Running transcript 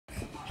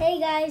Hey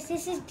guys,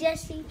 this is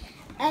Jesse,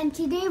 and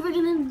today we're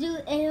going to do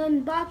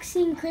an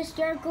unboxing Chris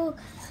Jericho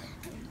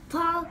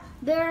Paul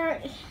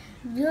Bearer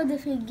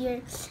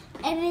Build-A-Figure.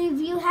 And if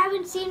you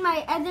haven't seen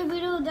my other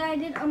video that I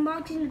did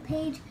unboxing the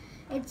page,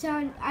 it's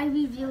on, I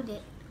reviewed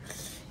it.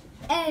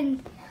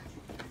 And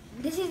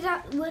this is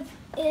what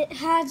it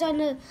has on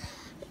the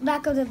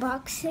back of the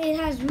box. It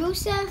has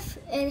Rusev,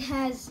 it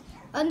has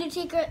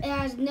Undertaker, it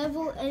has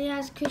Neville, and it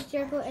has Chris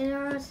Jericho, and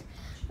it has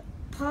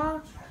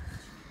Paul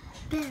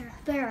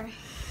Bearer.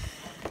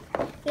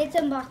 Let's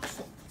unbox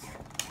it.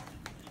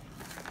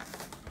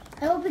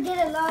 I hope we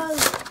get a lot of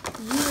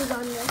views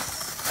on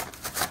this.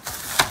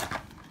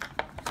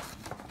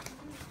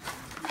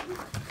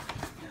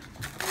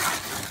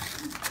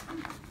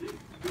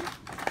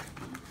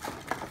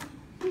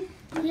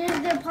 Here's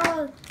the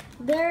Paul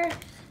Bearer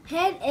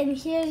head, and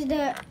here's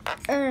the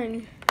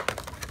urn.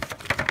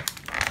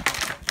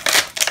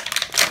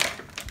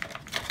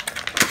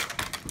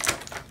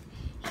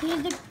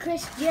 Here's the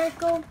Chris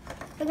Jericho.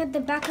 Look at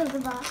the back of the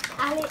box.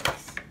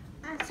 Alex,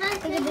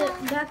 look at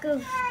the back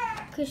of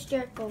Chris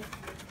Jericho.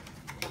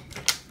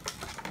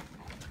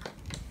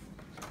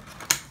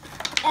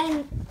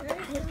 And,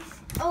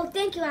 oh,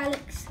 thank you,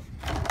 Alex.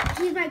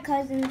 He's my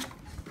cousin.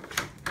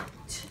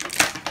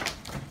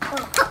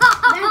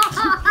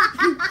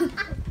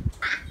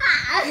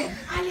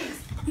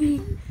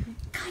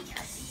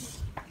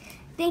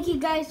 Thank you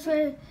guys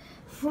for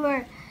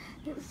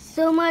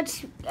so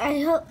much.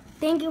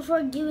 Thank you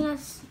for giving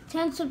us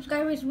 10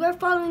 subscribers. We're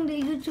following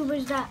the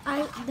YouTubers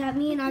that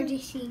me and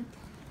RJ see.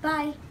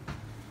 Bye.